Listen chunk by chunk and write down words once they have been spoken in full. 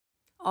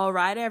All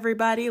right,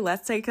 everybody,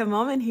 let's take a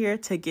moment here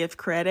to give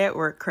credit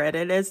where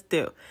credit is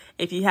due.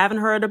 If you haven't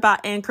heard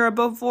about Anchor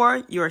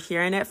before, you're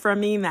hearing it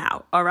from me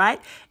now, all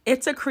right?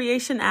 It's a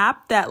creation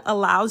app that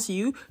allows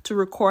you to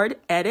record,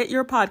 edit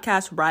your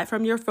podcast right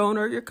from your phone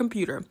or your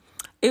computer.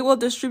 It will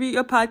distribute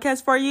your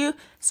podcast for you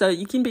so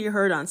you can be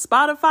heard on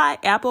Spotify,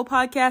 Apple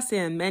Podcasts,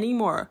 and many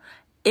more.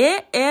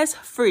 It is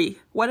free.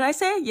 What did I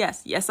say?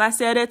 Yes, I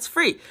said it's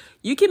free.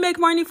 You can make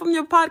money from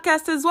your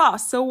podcast as well.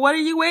 So what are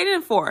you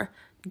waiting for?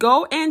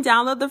 Go and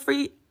download the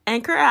free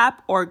Anchor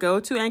app or go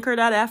to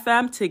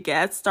anchor.fm to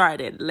get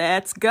started.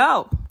 Let's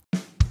go.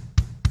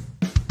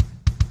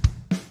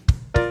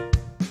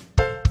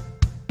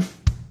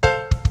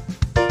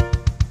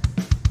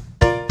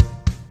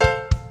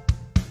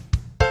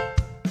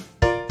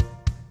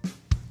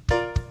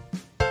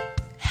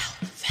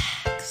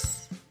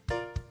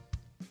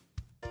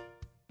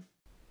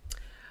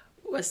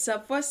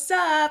 What's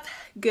up?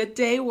 Good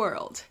day,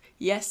 world.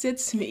 Yes,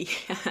 it's me,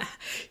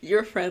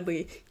 your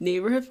friendly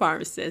neighborhood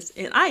pharmacist,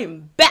 and I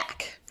am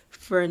back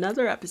for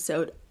another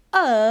episode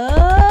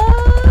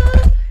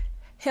of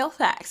Health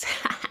Facts.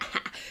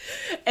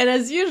 And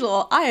as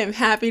usual, I am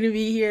happy to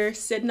be here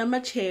sitting on my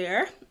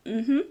chair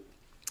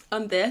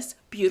on this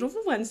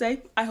beautiful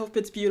Wednesday. I hope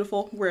it's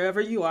beautiful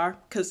wherever you are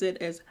because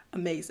it is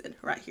amazing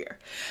right here.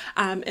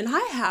 And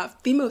I have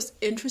the most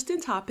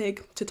interesting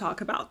topic to talk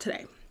about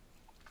today.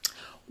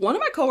 One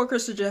of my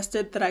coworkers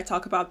suggested that I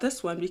talk about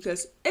this one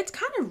because it's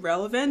kind of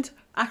relevant,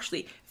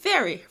 actually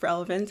very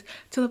relevant,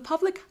 to the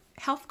public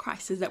health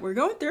crisis that we're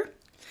going through.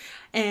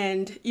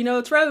 And, you know,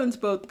 it's relevant to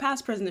both the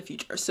past, present, and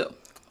future. So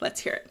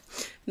let's hear it.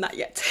 Not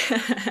yet.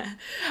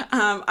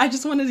 I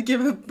just wanted to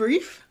give a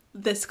brief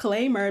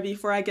disclaimer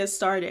before I get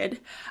started.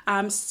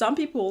 Some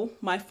people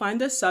might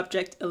find this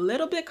subject a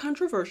little bit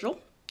controversial.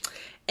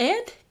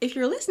 And if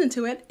you're listening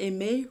to it, it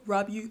may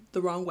rub you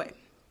the wrong way.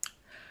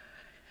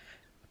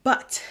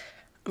 But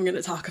I'm going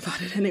to talk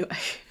about it anyway.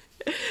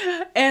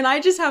 And I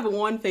just have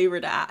one favor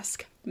to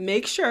ask.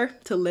 Make sure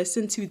to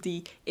listen to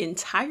the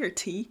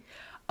entirety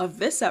of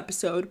this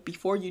episode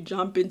before you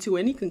jump into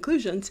any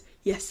conclusions.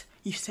 Yes,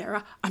 you,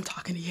 Sarah, I'm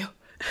talking to you.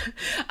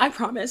 I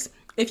promise,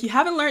 if you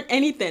haven't learned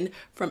anything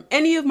from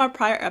any of my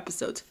prior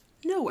episodes,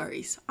 no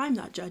worries. I'm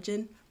not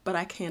judging, but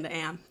I kind of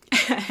am.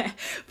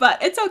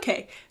 But it's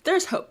okay.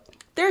 There's hope.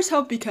 There's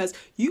hope because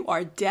you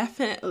are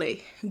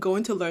definitely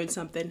going to learn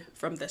something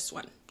from this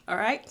one. All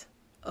right?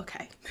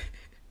 Okay.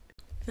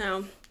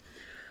 Now,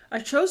 I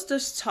chose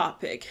this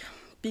topic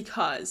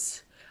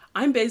because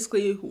I'm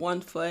basically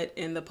one foot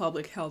in the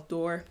public health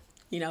door.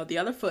 You know, the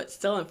other foot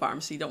still in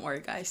pharmacy. Don't worry,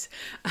 guys.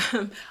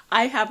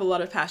 I have a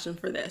lot of passion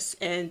for this.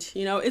 And,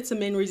 you know, it's the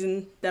main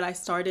reason that I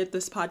started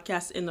this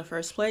podcast in the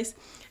first place.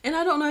 And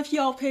I don't know if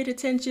y'all paid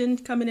attention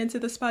coming into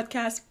this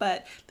podcast,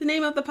 but the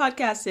name of the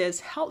podcast is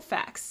Health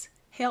Facts.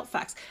 Health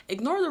Facts.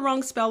 Ignore the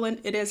wrong spelling.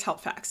 It is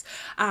Health Facts.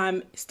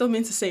 Still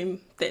means the same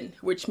thing,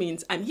 which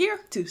means I'm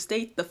here to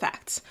state the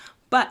facts.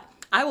 But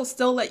I will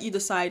still let you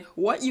decide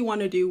what you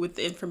want to do with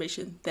the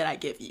information that I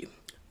give you.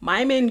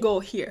 My main goal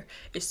here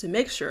is to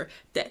make sure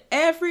that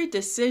every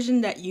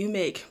decision that you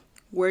make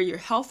where your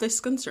health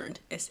is concerned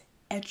is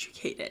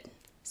educated.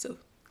 So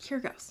here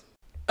goes.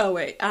 Oh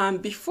wait,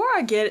 before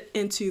I get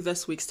into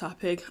this week's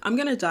topic, I'm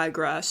going to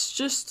digress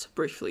just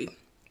briefly.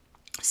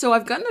 So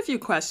I've gotten a few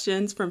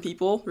questions from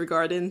people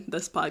regarding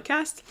this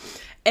podcast,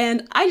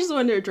 and I just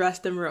wanted to address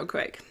them real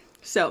quick.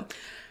 So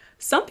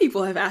some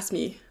people have asked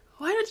me,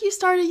 why don't you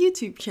start a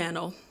YouTube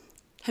channel?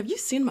 Have you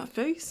seen my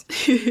face?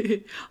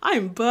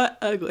 I'm butt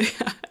ugly.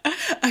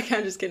 Okay,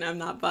 I'm just kidding. I'm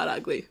not butt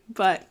ugly,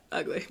 but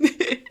ugly.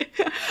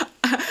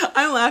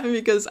 I'm laughing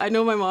because I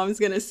know my mom's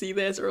going to see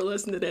this or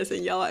listen to this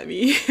and yell at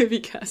me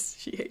because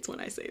she hates when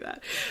I say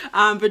that.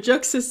 But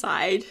jokes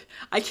aside,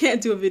 I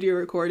can't do a video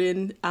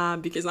recording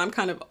because I'm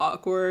kind of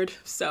awkward.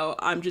 So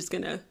I'm just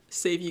going to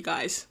save you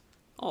guys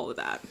all of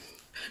that.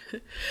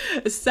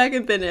 The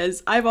second thing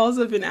is I've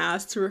also been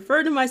asked to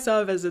refer to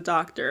myself as a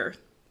doctor.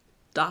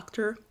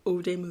 Dr.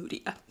 Ode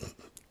Moody.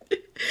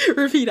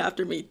 Repeat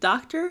after me.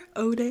 Dr.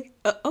 Ode.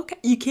 Okay,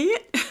 you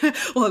can't?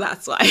 Well,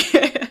 that's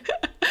why.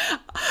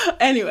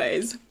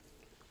 Anyways,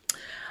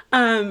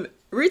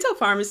 retail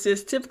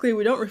pharmacists, typically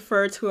we don't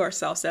refer to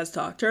ourselves as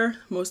doctor,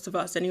 most of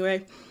us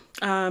anyway.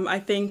 I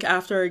think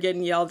after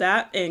getting yelled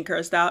at and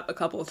cursed out a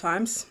couple of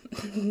times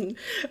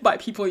by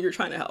people you're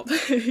trying to help,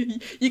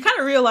 you kind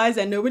of realize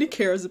that nobody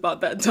cares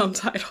about that dumb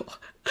title.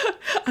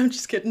 I'm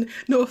just kidding.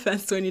 No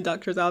offense to any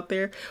doctors out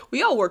there.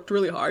 We all worked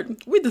really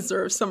hard. We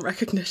deserve some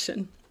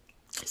recognition.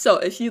 So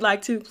if you'd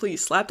like to,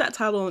 please slap that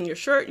title on your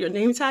shirt, your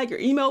name tag, your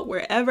email,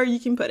 wherever you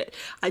can put it.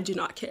 I do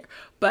not care.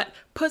 But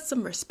put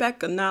some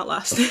respect on that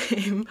last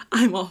name.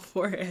 I'm all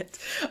for it.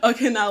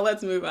 Okay, now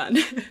let's move on.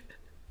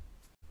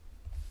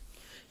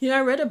 You know,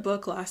 I read a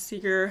book last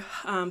year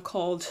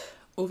called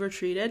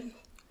Overtreated,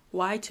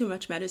 Why Too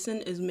Much Medicine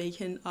is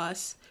Making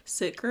Us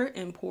Sicker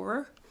and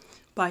Poorer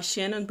by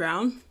Shannon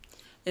Brown.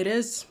 It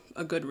is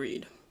a good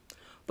read.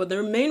 But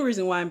the main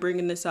reason why I'm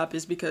bringing this up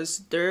is because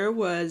there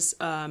was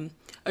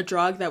a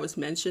drug that was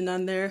mentioned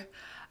on there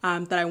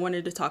that I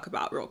wanted to talk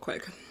about real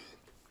quick.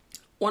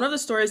 One of the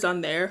stories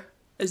on there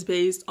is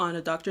based on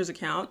a doctor's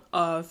account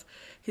of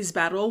his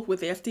battle with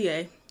the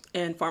FDA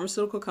and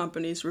pharmaceutical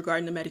companies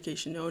regarding the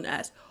medication known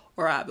as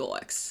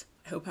Orabilex.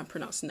 I hope I'm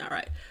pronouncing that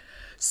right.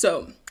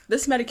 So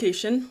this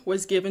medication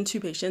was given to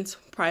patients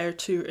prior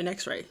to an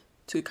x-ray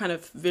to kind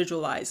of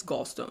visualize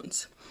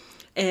gallstones.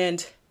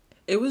 And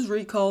it was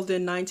recalled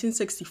in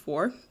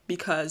 1964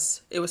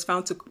 because it was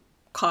found to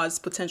cause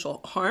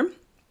potential harm.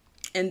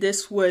 And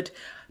this would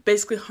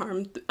basically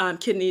harm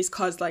kidneys,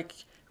 cause like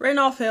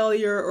renal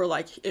failure or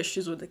like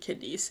issues with the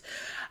kidneys.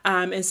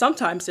 And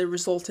sometimes it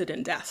resulted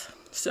in death.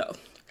 So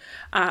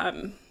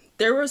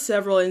there were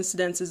several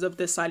incidences of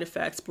this side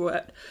effects,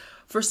 but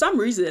for some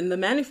reason, the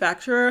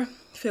manufacturer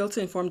failed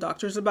to inform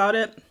doctors about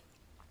it.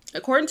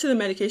 According to the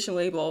medication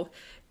label,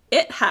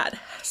 it had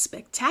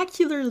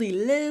spectacularly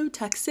low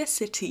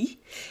toxicity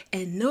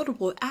and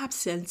notable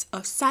absence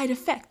of side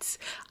effects.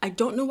 I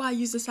don't know why I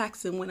use this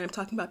accent when I'm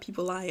talking about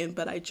people lying,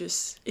 but it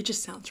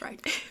just sounds right.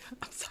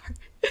 I'm sorry.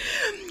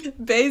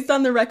 Based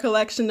on the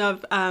recollection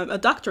of a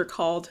doctor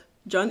called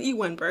John E.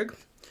 Wenberg,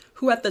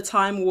 who at the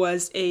time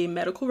was a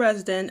medical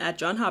resident at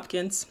Johns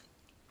Hopkins,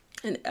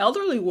 an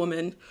elderly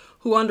woman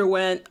who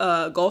underwent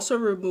a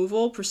gallstone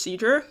removal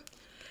procedure.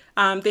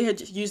 They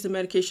had used the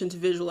medication to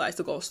visualize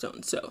the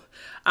gallstone. So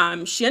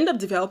she ended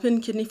up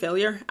developing kidney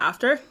failure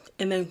after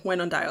and then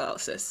went on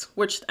dialysis,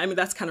 which, I mean,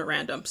 that's kind of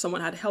random. Someone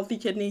had a healthy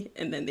kidney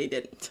and then they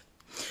didn't.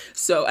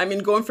 So, I mean,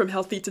 going from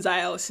healthy to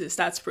dialysis,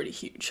 that's pretty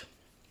huge.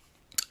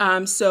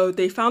 So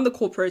they found the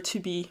culprit to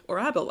be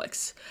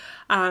Orabilex.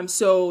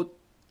 So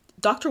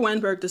Dr.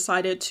 Wenberg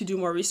decided to do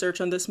more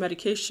research on this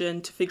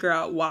medication to figure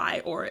out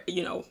why or,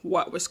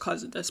 what was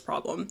causing this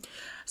problem.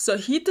 So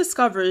he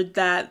discovered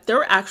that there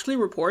were actually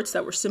reports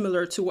that were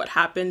similar to what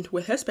happened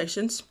with his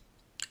patients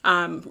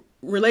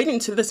relating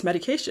to this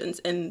medications.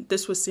 And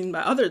this was seen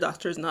by other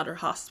doctors and other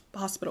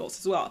hospitals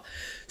as well.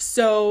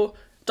 So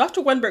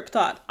Dr. Wenberg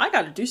thought, I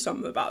got to do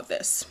something about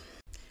this.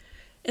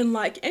 And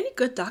like any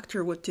good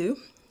doctor would do,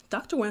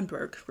 Dr.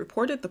 Wenberg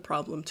reported the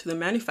problem to the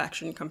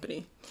manufacturing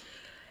company.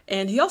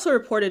 And he also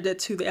reported it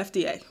to the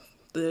FDA,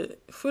 the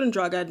Food and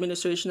Drug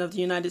Administration of the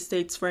United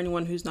States, for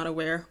anyone who's not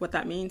aware what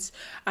that means.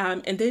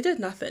 And they did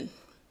nothing.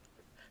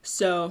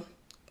 So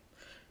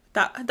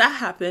that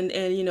happened.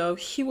 And,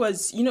 he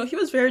was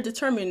very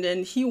determined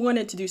and he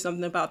wanted to do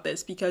something about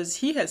this because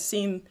he has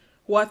seen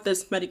what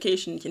this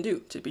medication can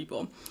do to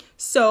people.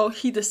 So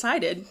he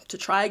decided to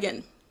try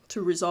again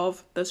to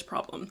resolve this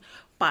problem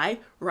by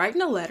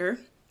writing a letter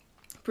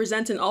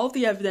presenting all of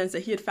the evidence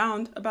that he had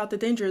found about the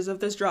dangers of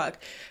this drug.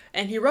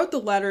 And he wrote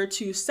the letter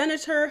to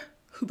Senator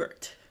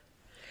Hubert.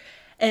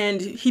 And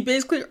he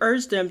basically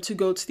urged them to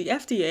go to the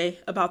FDA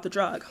about the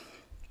drug.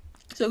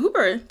 So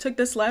Hubert took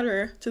this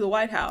letter to the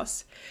White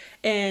House.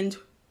 And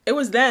it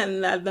was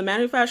then that the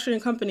manufacturing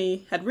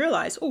company had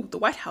realized, oh, the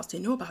White House, they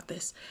know about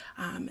this.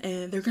 And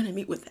they're going to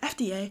meet with the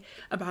FDA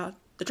about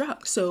the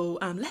drug. So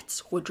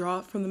let's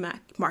withdraw from the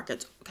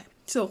market. Okay.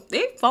 So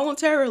they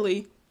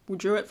voluntarily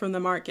withdrew it from the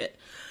market.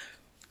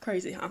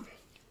 Crazy, huh?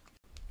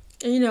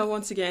 And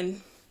once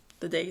again,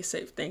 the day is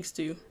saved thanks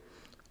to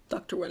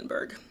Dr.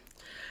 Wenberg.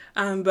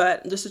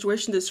 But the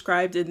situation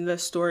described in the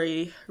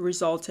story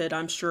resulted,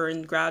 I'm sure,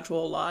 in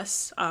gradual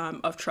loss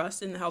of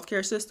trust in the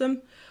healthcare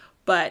system.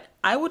 But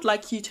I would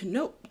like you to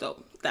note,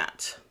 though,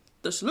 that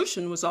the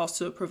solution was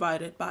also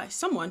provided by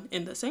someone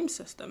in the same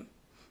system.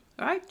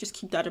 All right, just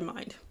keep that in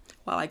mind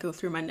while I go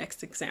through my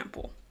next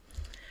example.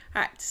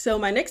 All right, so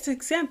my next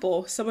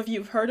example, some of you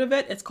have heard of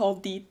it. It's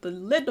called the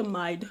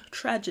thalidomide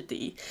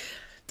tragedy.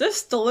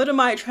 This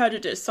thalidomide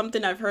tragedy is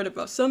something I've heard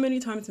about so many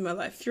times in my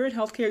life. If you're in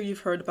healthcare, you've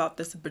heard about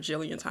this a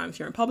bajillion times. If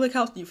you're in public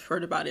health, you've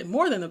heard about it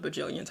more than a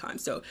bajillion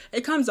times. So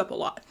it comes up a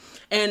lot.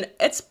 And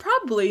it's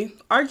probably,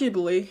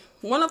 arguably,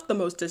 one of the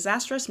most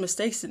disastrous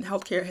mistakes in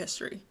healthcare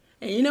history.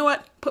 And you know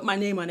what? Put my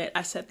name on it.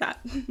 I said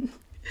that.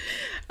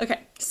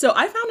 Okay, so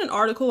I found an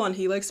article on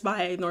Helix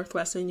by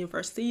Northwestern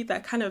University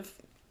that kind of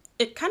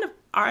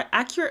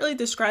accurately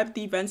described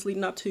the events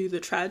leading up to the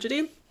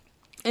tragedy.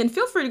 And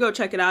feel free to go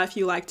check it out if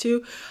you like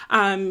to.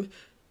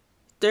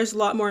 There's a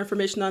lot more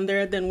information on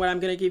there than what I'm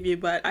going to give you,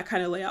 but I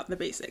kind of lay out the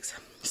basics.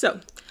 So,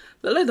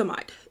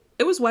 thalidomide.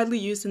 It was widely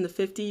used in the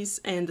 50s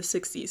and the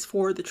 60s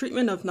for the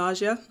treatment of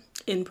nausea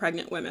in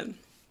pregnant women.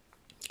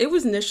 It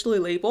was initially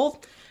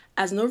labeled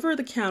as an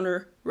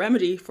over-the-counter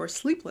remedy for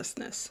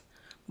sleeplessness,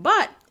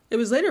 but it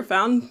was later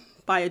found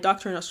by a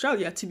doctor in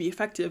Australia to be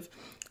effective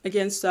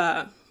against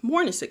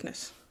morning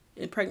sickness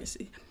in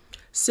pregnancy.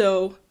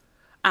 So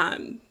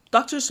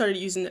doctors started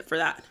using it for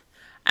that.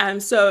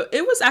 So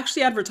it was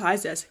actually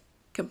advertised as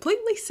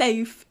completely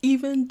safe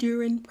even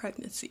during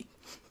pregnancy.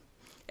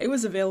 It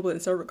was available in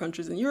several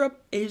countries in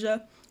Europe,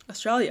 Asia,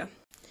 Australia.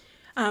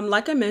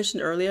 Like I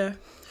mentioned earlier,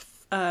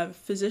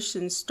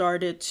 physicians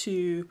started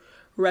to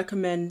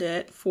recommend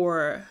it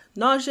for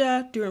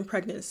nausea during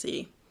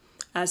pregnancy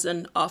as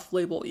an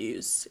off-label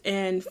use.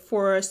 And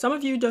for some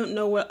of you who don't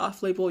know what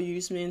off-label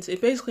use means, it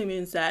basically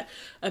means that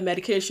a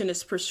medication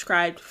is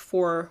prescribed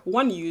for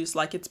one use,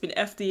 like it's been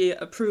FDA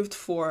approved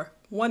for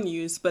one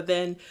use, but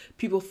then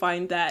people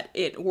find that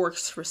it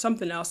works for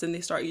something else and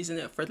they start using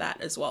it for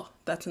that as well.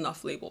 That's an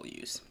off-label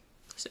use.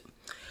 So,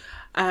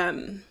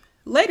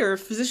 later,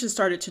 physicians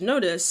started to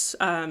notice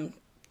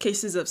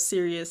cases of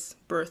serious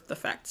birth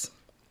defects.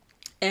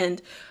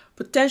 And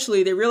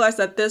potentially, they realized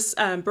that this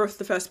birth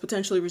defects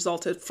potentially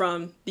resulted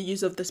from the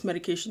use of this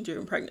medication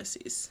during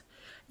pregnancies.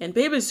 And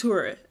babies who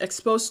were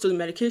exposed to the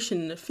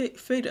medication in the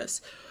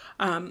fetus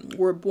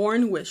were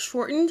born with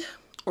shortened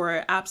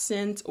or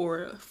absent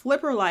or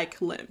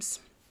flipper-like limbs.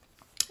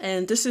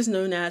 And this is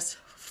known as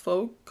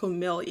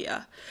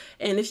phocomelia.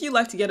 And if you'd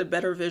like to get a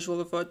better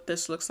visual of what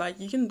this looks like,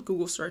 you can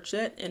Google search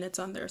it, and it's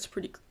on there. It's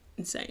pretty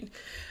insane.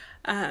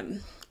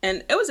 And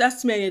it was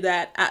estimated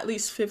that at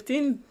least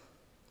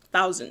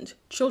 15,000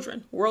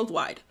 children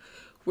worldwide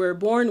were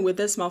born with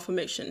this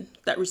malformation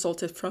that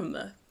resulted from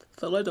the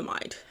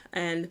thalidomide.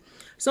 And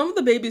some of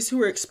the babies who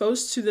were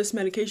exposed to this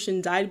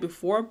medication died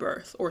before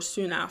birth or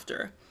soon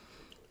after.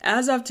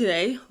 As of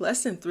today,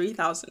 less than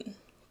 3,000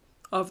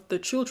 of the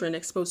children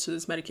exposed to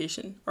this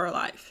medication are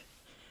alive.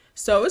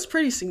 So it's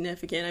pretty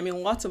significant. I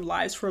mean, lots of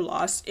lives were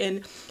lost,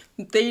 and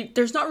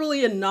there's not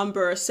really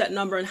a set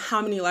number on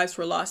how many lives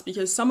were lost,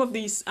 because some of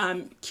these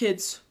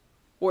kids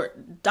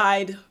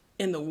died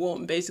in the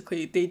womb.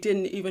 Basically, they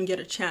didn't even get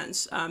a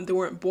chance. They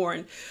weren't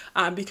born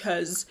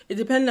because it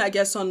depended, I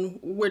guess, on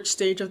which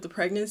stage of the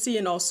pregnancy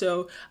and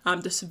also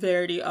the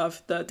severity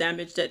of the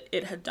damage that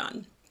it had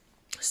done.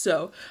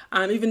 So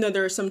even though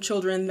there are some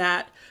children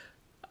that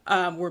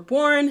were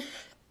born,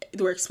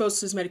 they were exposed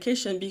to this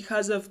medication,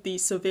 because of the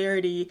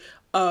severity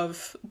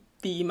of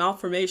the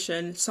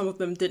malformation, some of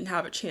them didn't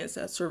have a chance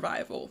at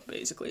survival,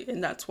 basically,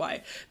 and that's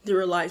why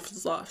their life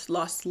was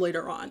lost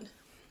later on.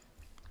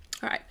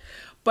 All right.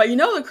 But you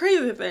know the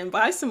crazy thing,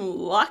 by some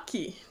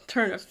lucky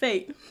turn of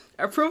fate,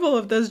 approval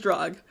of this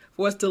drug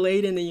was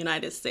delayed in the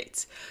United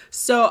States.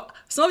 So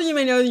some of you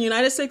may know the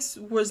United States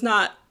was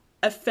not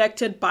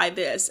affected by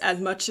this as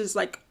much as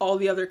like all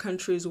the other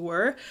countries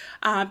were,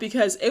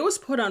 because it was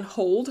put on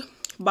hold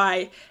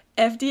by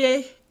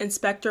FDA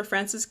Inspector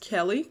Francis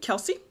Kelsey,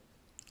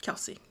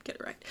 get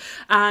it right.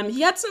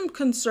 He had some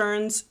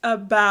concerns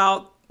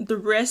about the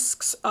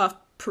risks of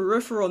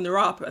peripheral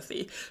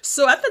neuropathy.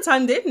 So at the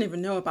time, they didn't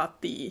even know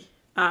about the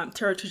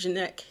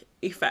teratogenic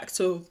effects,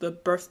 so the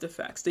birth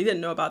defects. They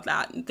didn't know about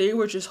that. They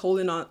were just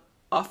holding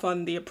off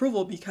on the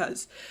approval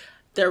because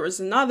there was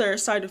another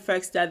side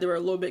effects that they were a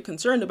little bit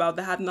concerned about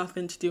that had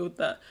nothing to do with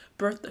the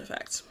birth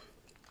defects.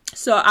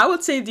 So I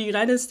would say the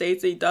United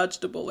States, they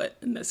dodged a bullet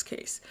in this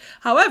case.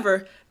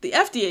 However, the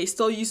FDA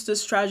still used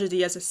this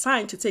strategy as a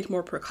sign to take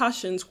more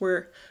precautions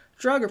where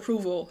drug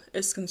approval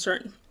is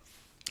concerned.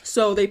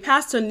 So they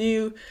passed a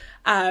new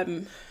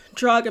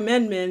drug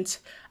amendment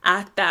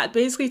act that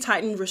basically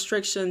tightened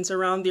restrictions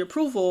around the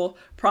approval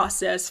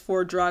process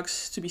for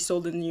drugs to be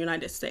sold in the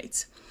United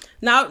States.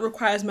 Now it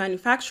requires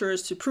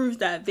manufacturers to prove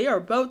that they are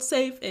both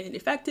safe and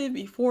effective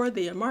before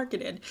they are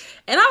marketed.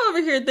 And I'm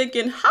over here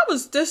thinking, how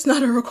was this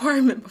not a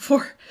requirement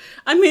before?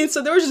 I mean,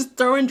 so they were just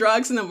throwing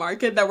drugs in the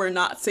market that were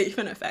not safe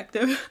and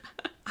effective.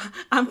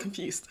 I'm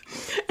confused.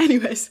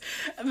 Anyways,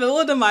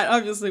 thalidomide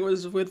obviously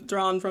was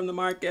withdrawn from the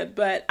market,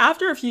 but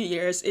after a few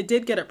years, it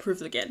did get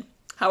approved again.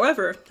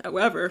 However,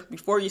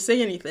 before you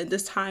say anything,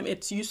 this time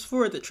it's used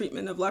for the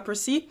treatment of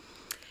leprosy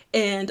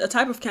and a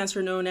type of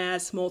cancer known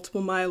as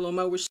multiple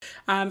myeloma, which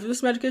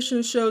this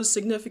medication shows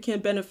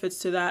significant benefits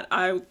to that.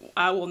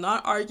 I will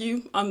not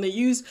argue on the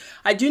use.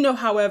 I do know,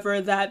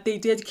 however, that they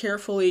did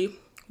carefully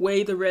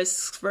weigh the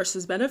risks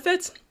versus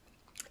benefits.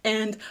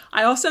 And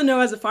I also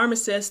know as a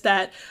pharmacist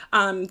that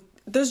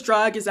this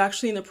drug is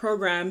actually in the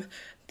program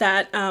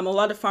that a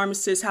lot of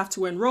pharmacists have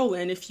to enroll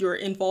in if you're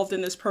involved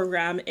in this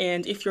program,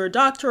 and if you're a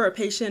doctor or a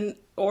patient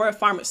or a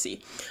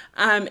pharmacy.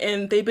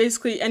 And they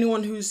basically,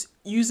 anyone who's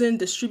using,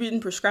 distributing,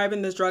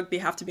 prescribing this drug, they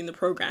have to be in the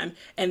program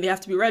and they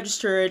have to be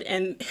registered,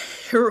 and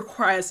it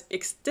requires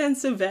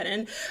extensive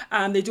vetting.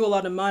 They do a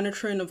lot of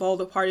monitoring of all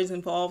the parties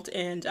involved,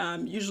 and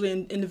usually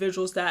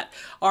individuals that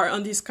are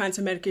on these kinds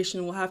of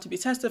medication will have to be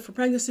tested for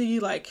pregnancy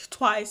like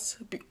twice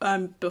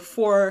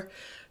before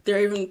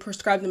they're even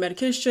prescribed the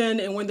medication.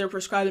 And when they're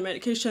prescribed the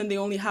medication, they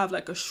only have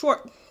like a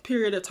short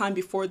period of time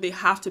before they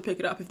have to pick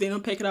it up. If they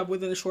don't pick it up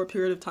within a short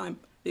period of time,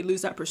 they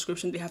lose that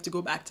prescription. They have to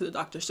go back to the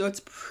doctor. So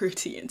it's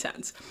pretty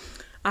intense.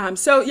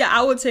 So yeah,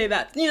 I would say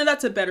that,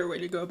 that's a better way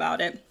to go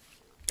about it.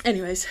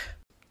 Anyways,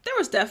 there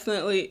was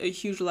definitely a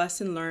huge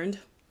lesson learned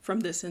from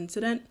this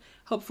incident.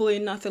 Hopefully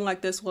nothing like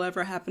this will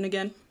ever happen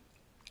again.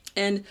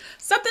 And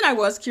something I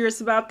was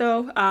curious about,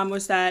 though,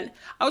 was that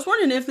I was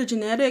wondering if the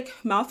genetic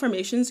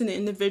malformations in the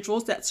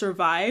individuals that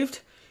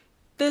survived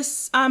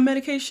this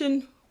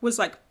medication was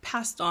like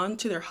passed on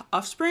to their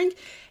offspring.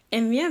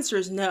 And the answer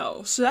is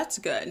no. So that's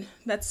good.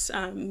 That's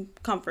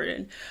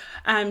comforting.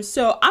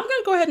 So I'm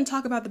going to go ahead and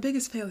talk about the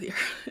biggest failure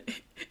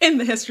in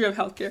the history of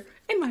healthcare,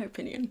 in my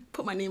opinion.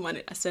 Put my name on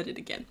it. I said it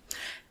again.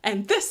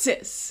 And this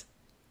is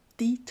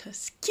the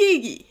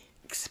Tuskegee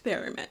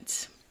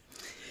experiment.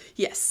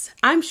 Yes,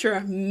 I'm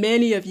sure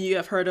many of you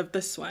have heard of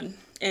this one.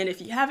 And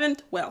if you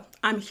haven't, well,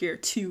 I'm here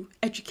to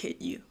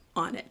educate you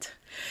on it.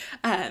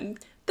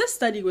 This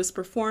study was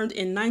performed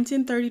in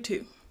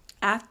 1932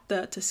 at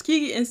the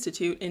Tuskegee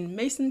Institute in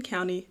Mason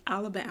County,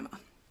 Alabama.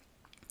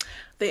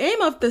 The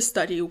aim of this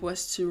study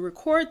was to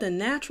record the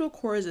natural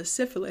course of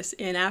syphilis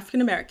in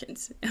African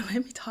Americans. And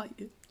let me tell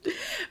you,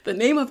 the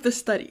name of the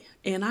study,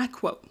 and I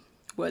quote,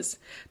 was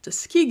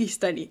Tuskegee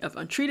Study of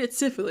Untreated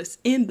Syphilis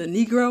in the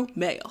Negro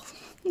Male.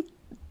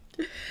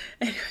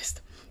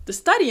 Anyways, the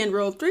study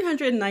enrolled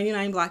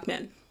 399 black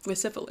men with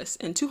syphilis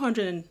and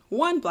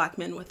 201 black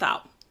men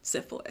without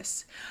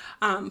syphilis.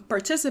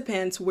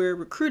 Participants were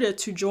recruited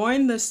to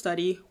join the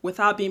study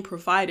without being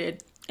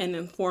provided an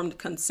informed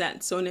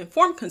consent. So an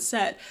informed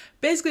consent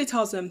basically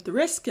tells them the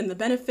risk and the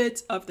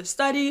benefits of the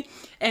study,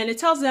 and it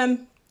tells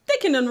them they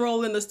can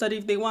enroll in the study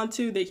if they want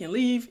to, they can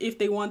leave if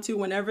they want to,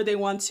 whenever they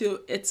want to.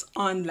 It's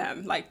on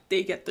them. Like,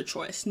 they get the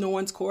choice. No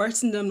one's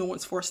coercing them, no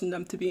one's forcing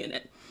them to be in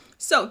it.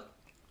 So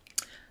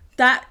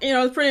that,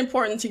 it's pretty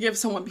important to give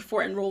someone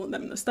before enrolling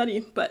them in the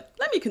study, but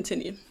let me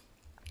continue.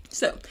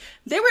 So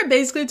they were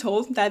basically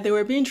told that they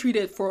were being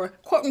treated for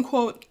quote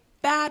unquote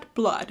bad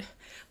blood.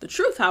 The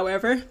truth,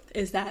 however,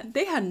 is that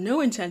they had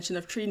no intention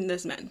of treating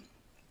these men.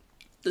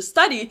 The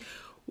study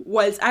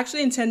was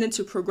actually intended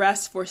to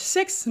progress for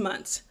 6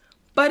 months,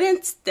 but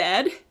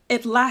instead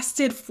it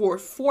lasted for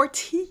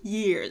 40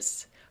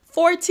 years.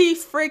 40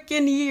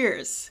 freaking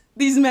years.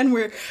 These men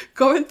were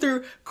going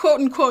through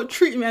quote unquote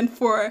treatment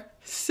for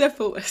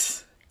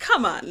syphilis.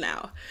 Come on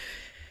now.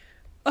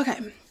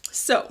 Okay,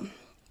 so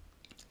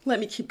let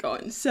me keep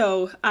going.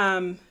 So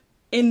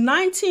in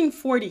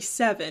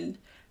 1947,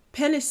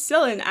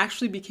 penicillin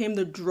actually became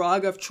the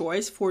drug of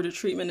choice for the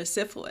treatment of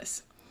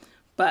syphilis.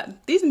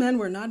 But these men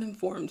were not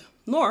informed,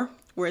 nor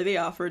were they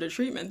offered a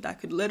treatment that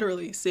could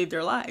literally save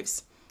their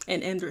lives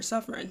and end their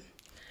suffering.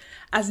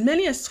 As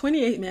many as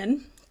 28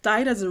 men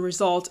died as a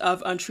result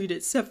of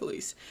untreated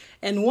syphilis,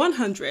 and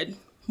 100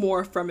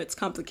 more from its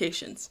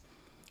complications.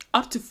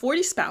 Up to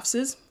 40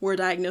 spouses were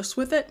diagnosed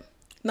with it,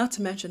 not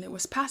to mention it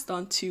was passed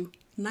on to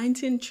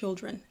 19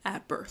 children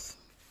at birth.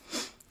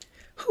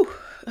 Whew,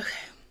 okay.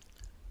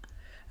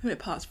 I'm going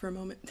to pause for a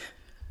moment.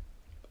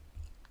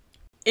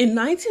 In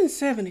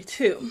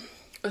 1972,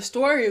 a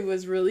story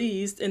was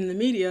released in the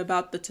media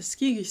about the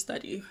Tuskegee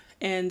study,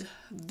 and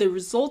the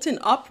resultant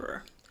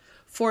uproar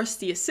forced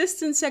the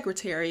Assistant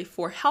Secretary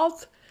for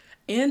Health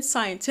and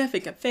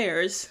Scientific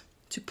Affairs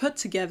to put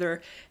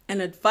together an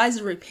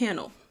advisory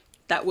panel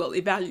that will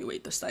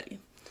evaluate the study.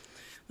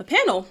 The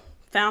panel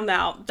found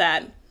out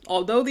that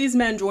although these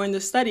men joined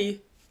the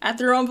study at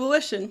their own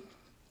volition,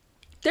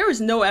 there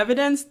was no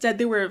evidence that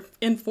they were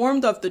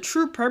informed of the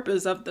true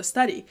purpose of the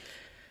study.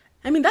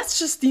 I mean, that's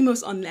just the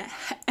most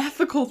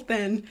unethical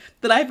thing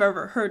that I've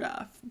ever heard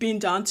of, being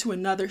done to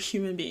another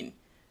human being.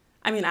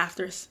 I mean,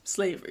 after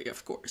slavery,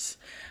 of course.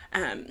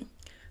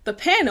 The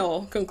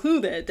panel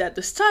concluded that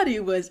the study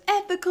was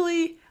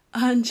ethically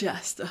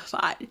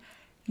unjustified.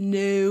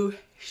 No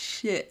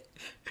shit.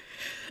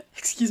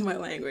 Excuse my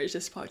language,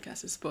 this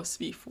podcast is supposed to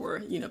be for,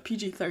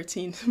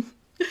 PG-13.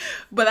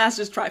 But that's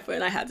just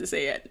trifling, I had to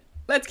say it.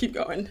 Let's keep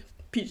going.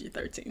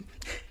 PG-13.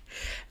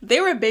 They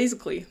were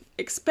basically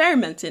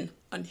experimenting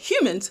on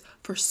humans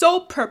for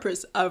sole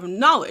purpose of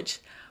knowledge.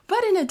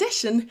 But in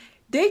addition,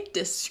 they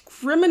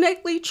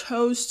discriminately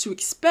chose to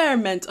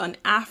experiment on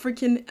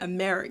African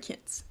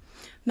Americans.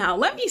 Now,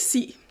 let me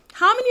see.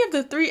 How many of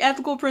the 3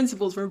 ethical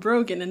principles were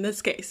broken in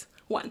this case?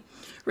 1,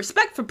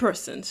 respect for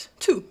persons.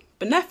 2,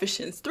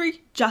 beneficence.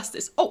 3,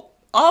 justice. Oh,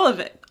 all of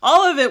it.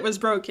 All of it was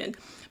broken.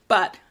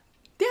 But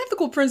the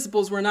ethical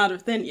principles were not a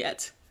thing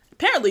yet.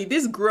 Apparently,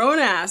 these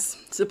grown-ass,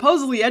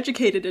 supposedly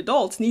educated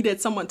adults needed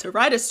someone to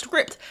write a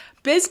script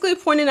basically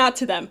pointing out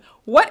to them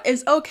what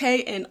is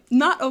okay and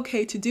not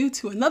okay to do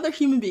to another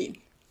human being.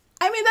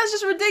 I mean, that's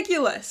just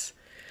ridiculous.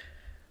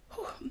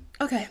 Whew.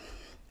 Okay,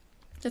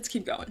 let's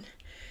keep going.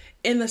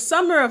 In the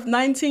summer of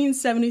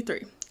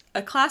 1973,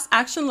 a class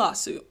action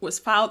lawsuit was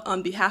filed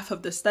on behalf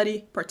of the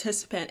study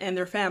participant and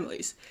their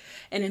families.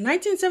 And in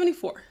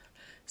 1974,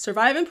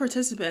 surviving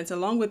participants,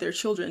 along with their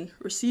children,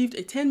 received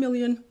a $10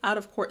 million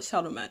out-of-court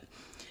settlement.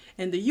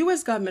 And the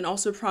U.S. government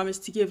also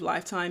promised to give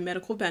lifetime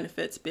medical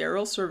benefits,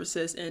 burial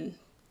services, and,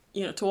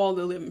 to all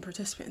the living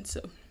participants.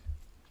 So,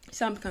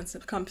 some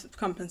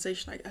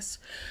compensation, I guess.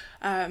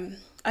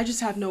 I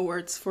just have no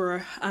words for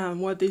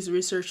what these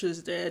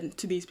researchers did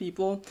to these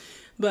people.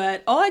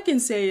 But all I can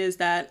say is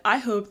that I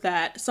hope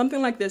that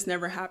something like this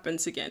never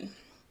happens again.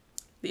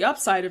 The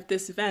upside of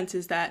this event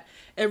is that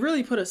it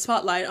really put a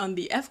spotlight on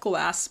the ethical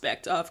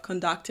aspect of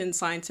conducting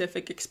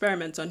scientific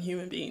experiments on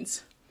human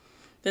beings.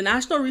 The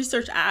National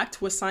Research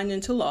Act was signed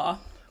into law,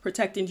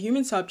 protecting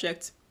human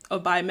subjects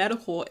of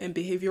biomedical and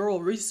behavioral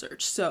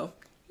research. So,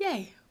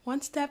 yay,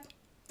 one step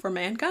for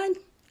mankind.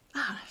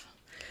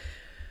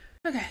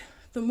 Okay,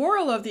 the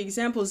moral of the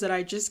examples that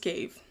I just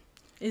gave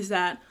is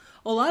that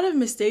a lot of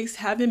mistakes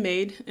have been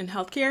made in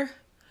healthcare,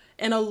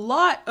 and a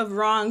lot of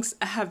wrongs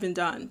have been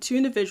done to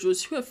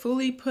individuals who have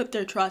fully put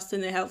their trust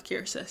in the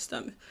healthcare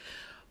system.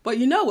 But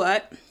you know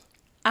what?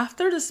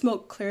 After the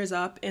smoke clears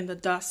up and the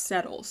dust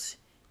settles,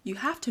 you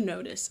have to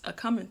notice a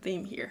common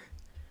theme here.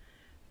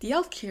 The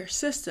healthcare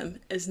system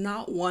is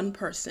not one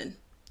person.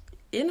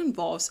 It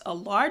involves a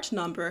large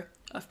number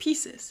of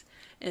pieces,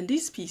 and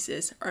these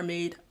pieces are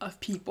made of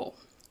people.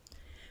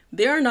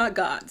 They are not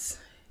gods.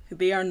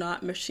 They are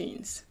not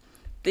machines.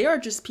 They are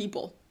just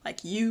people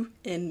like you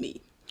and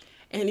me.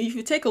 And if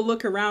you take a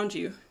look around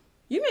you,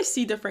 you may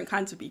see different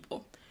kinds of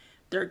people.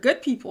 There are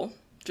good people,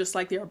 just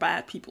like there are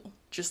bad people,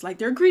 just like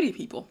there are greedy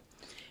people.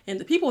 And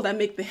the people that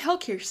make the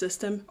healthcare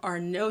system are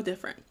no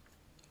different.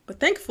 But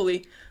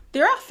thankfully,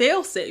 there are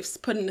fail-safes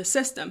put in the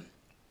system.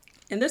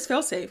 And this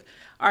fail-safe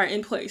are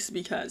in place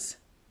because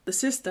the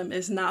system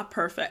is not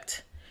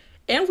perfect.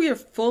 And we are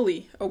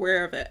fully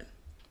aware of it.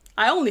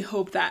 I only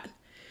hope that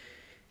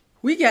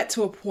we get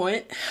to a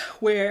point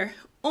where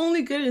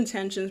only good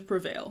intentions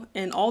prevail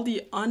and all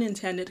the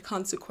unintended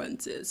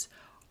consequences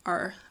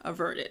are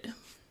averted.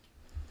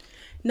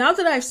 Now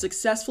that I've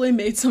successfully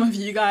made some of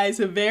you guys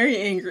very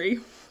angry,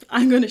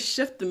 I'm going to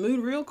shift the mood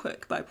real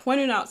quick by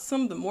pointing out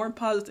some of the more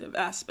positive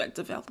aspects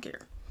of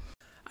healthcare.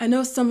 I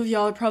know some of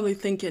y'all are probably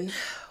thinking,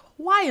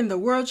 why in the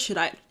world should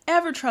I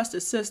ever trust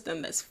a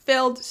system that's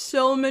failed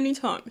so many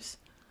times?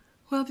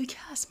 Well,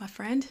 because, my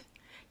friend,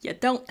 you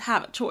don't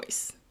have a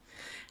choice.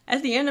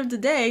 At the end of the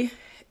day,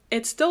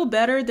 it's still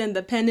better than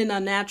depending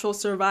on natural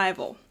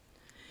survival.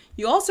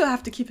 You also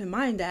have to keep in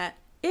mind that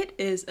it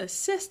is a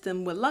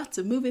system with lots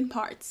of moving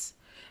parts.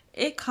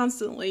 It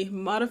constantly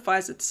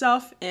modifies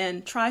itself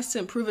and tries to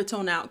improve its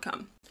own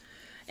outcome.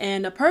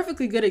 And a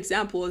perfectly good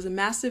example is a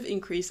massive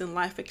increase in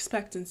life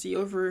expectancy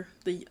over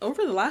the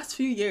last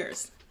few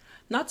years.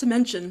 Not to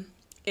mention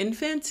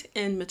infant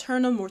and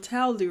maternal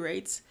mortality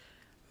rates,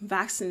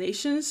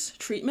 vaccinations,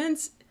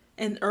 treatments,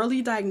 and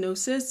early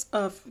diagnosis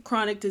of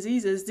chronic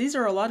diseases. These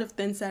are a lot of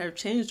things that have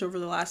changed over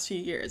the last few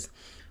years.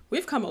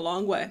 We've come a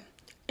long way.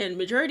 And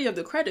majority of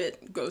the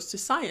credit goes to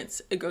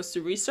science, it goes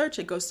to research,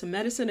 it goes to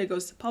medicine, it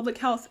goes to public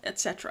health,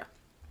 etc.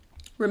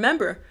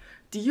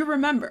 Do you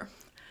remember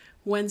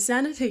when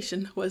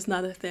sanitation was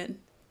not a thing?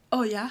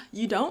 Oh yeah,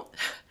 you don't?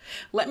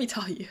 Let me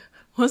tell you.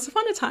 Once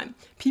upon a time,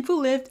 people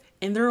lived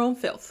in their own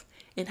filth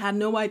and had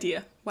no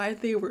idea why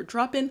they were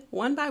dropping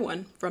one by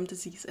one from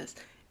diseases.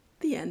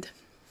 The end.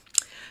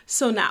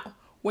 So now,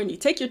 when you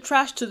take your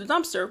trash to the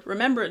dumpster,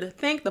 remember to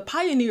thank the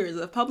pioneers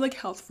of public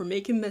health for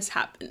making this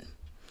happen.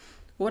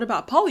 What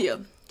about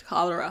polio,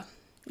 cholera,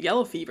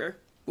 yellow fever,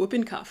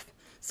 whooping cough?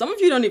 Some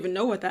of you don't even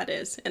know what that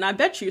is. And I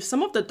bet you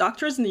some of the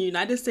doctors in the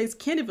United States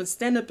can't even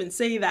stand up and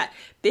say that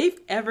they've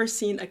ever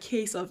seen a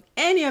case of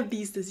any of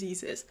these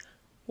diseases.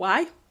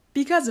 Why?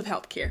 Because of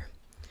healthcare.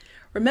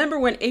 Remember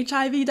when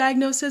HIV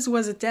diagnosis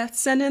was a death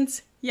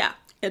sentence? Yeah,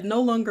 it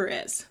no longer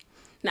is.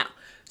 Now,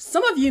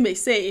 some of you may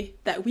say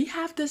that we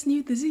have these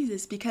new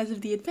diseases because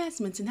of the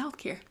advancements in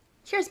healthcare.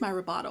 Here's my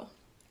rebuttal.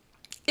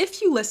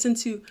 If you listen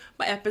to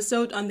my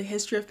episode on the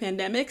history of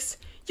pandemics,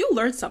 you'll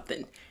learn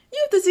something.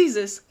 New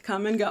diseases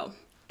come and go.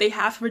 They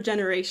have for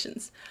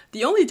generations.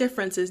 The only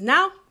difference is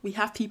now we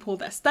have people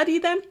that study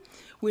them,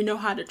 we know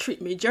how to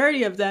treat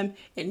majority of them,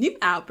 and new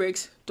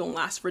outbreaks don't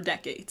last for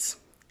decades.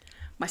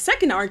 My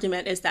second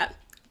argument is that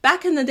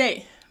back in the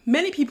day,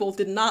 many people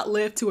did not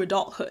live to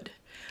adulthood,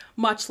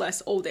 much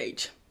less old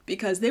age,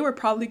 because they were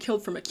probably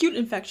killed from acute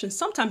infections,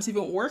 sometimes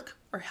even work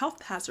or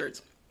health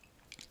hazards.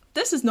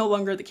 This is no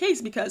longer the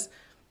case because,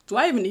 do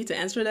I even need to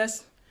answer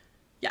this?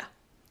 Yeah,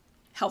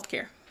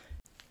 healthcare.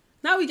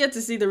 Now we get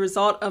to see the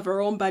result of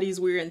our own body's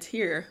wear and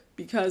tear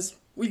because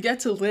we get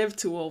to live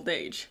to old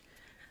age.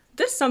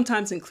 This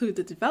sometimes includes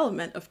the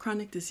development of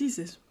chronic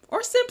diseases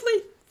or simply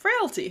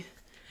frailty.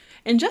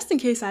 And just in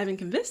case I haven't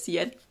convinced you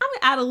yet, I'm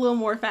gonna add a little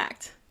more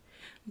fact.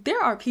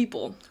 There are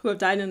people who have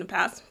died in the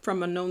past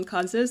from unknown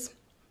causes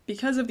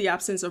because of the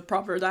absence of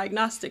proper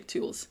diagnostic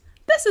tools.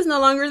 This is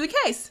no longer the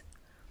case.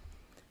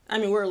 I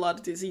mean, where a lot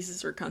of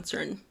diseases are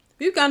concerned.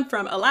 We've gone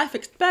from a life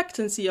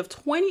expectancy of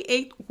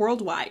 28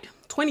 worldwide.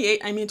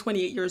 28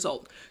 years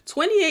old.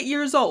 28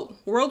 years old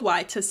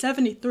worldwide to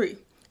 73.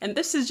 And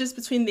this is just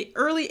between the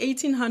early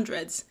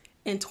 1800s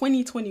and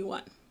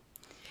 2021.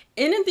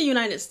 And in the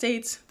United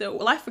States, the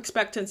life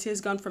expectancy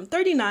has gone from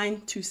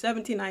 39 to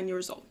 79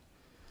 years old.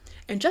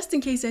 And just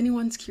in case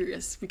anyone's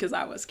curious, because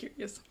I was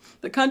curious,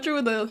 the country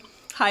with the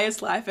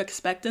highest life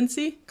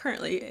expectancy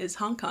currently is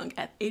Hong Kong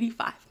at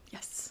 85.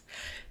 Yes,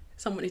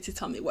 someone needs to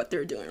tell me what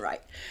they're doing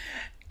right.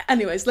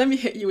 Anyways, let me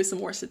hit you with some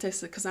more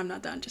statistics because I'm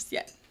not done just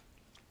yet.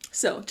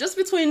 So just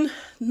between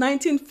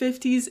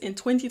 1950s and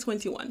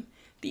 2021,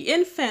 the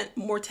infant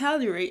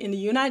mortality rate in the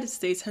United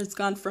States has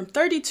gone from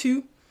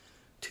 32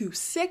 to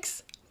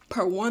 6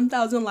 per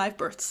 1,000 live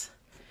births.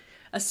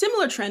 A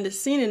similar trend is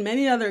seen in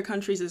many other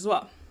countries as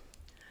well.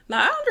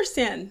 Now, I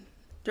understand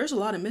there's a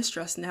lot of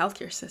mistrust in the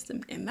healthcare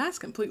system, and that's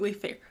completely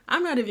fair.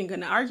 I'm not even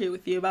going to argue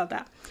with you about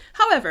that.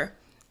 However,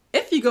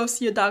 if you go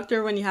see a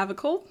doctor when you have a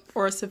cold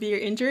or a severe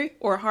injury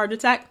or a heart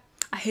attack,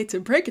 I hate to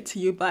break it to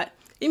you, but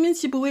it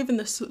means you believe in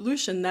the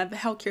solution that the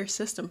healthcare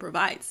system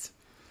provides.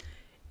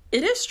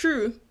 It is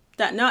true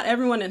that not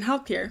everyone in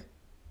healthcare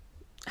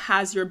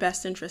has your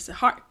best interest at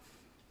heart,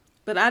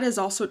 but that is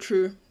also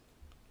true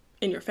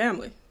in your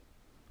family.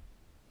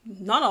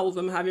 Not all of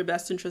them have your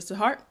best interest at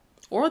heart,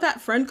 or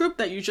that friend group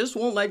that you just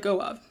won't let go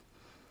of.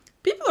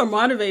 People are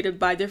motivated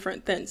by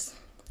different things,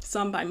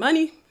 some by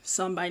money,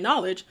 some by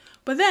knowledge,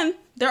 but then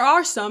there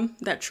are some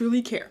that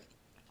truly care.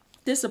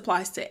 This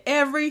applies to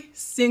every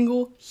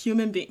single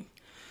human being.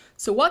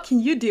 So what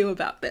can you do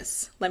about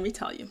this? Let me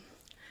tell you.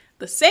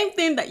 The same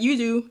thing that you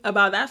do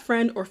about that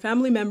friend or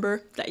family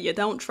member that you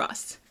don't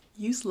trust.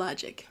 Use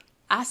logic,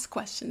 ask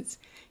questions,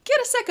 get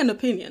a second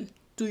opinion,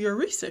 do your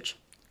research,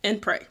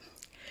 and pray.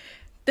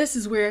 This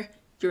is where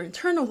your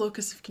internal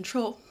locus of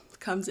control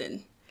comes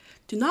in.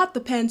 Do not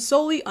depend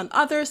solely on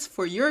others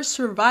for your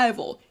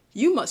survival.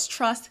 You must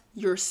trust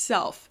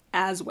yourself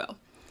as well.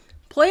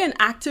 Play an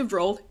active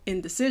role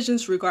in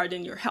decisions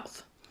regarding your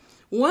health.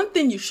 One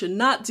thing you should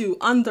not do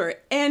under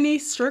any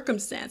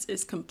circumstance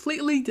is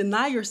completely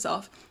deny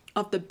yourself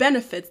of the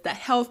benefits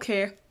that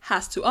healthcare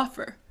has to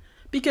offer.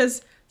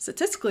 Because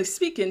statistically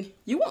speaking,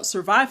 you won't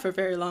survive for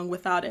very long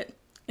without it.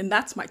 And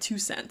that's my 2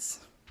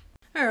 cents.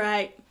 All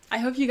right. I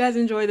hope you guys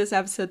enjoyed this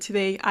episode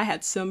today. I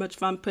had so much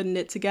fun putting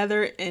it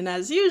together. And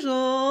as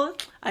usual,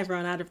 I've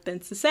run out of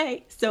things to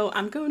say. So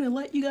I'm going to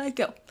let you guys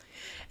go.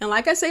 And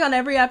like I say on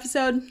every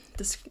episode,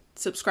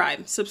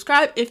 subscribe.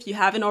 Subscribe if you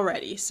haven't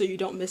already so you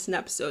don't miss an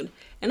episode.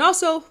 And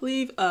also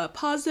leave a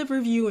positive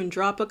review and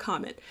drop a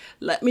comment.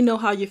 Let me know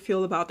how you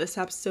feel about this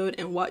episode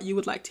and what you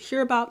would like to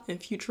hear about in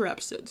future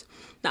episodes.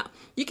 Now,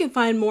 you can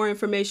find more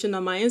information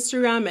on my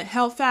Instagram at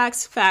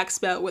healthfacts, facts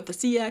spelled with a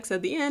CX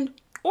at the end,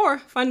 or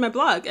find my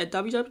blog at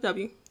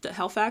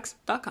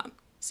www.healthfacts.com.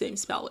 Same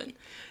spelling.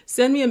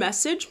 Send me a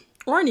message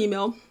or an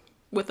email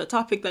with a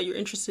topic that you're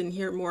interested in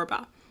hearing more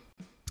about.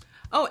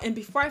 Oh, and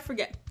before I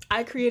forget,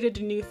 I created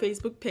a new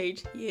Facebook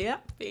page. Yeah,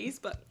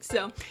 Facebook.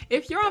 So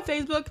if you're on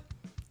Facebook,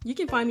 you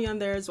can find me on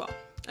there as well.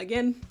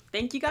 Again,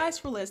 thank you guys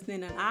for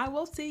listening, and I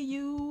will see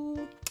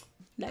you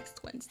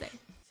next Wednesday.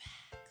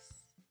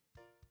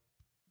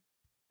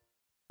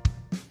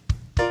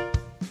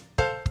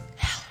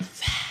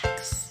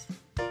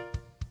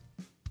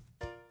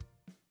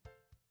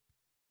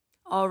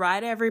 All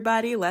right,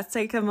 everybody, let's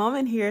take a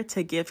moment here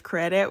to give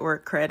credit where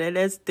credit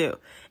is due.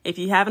 If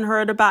you haven't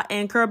heard about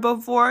Anchor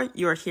before,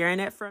 you're hearing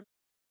it from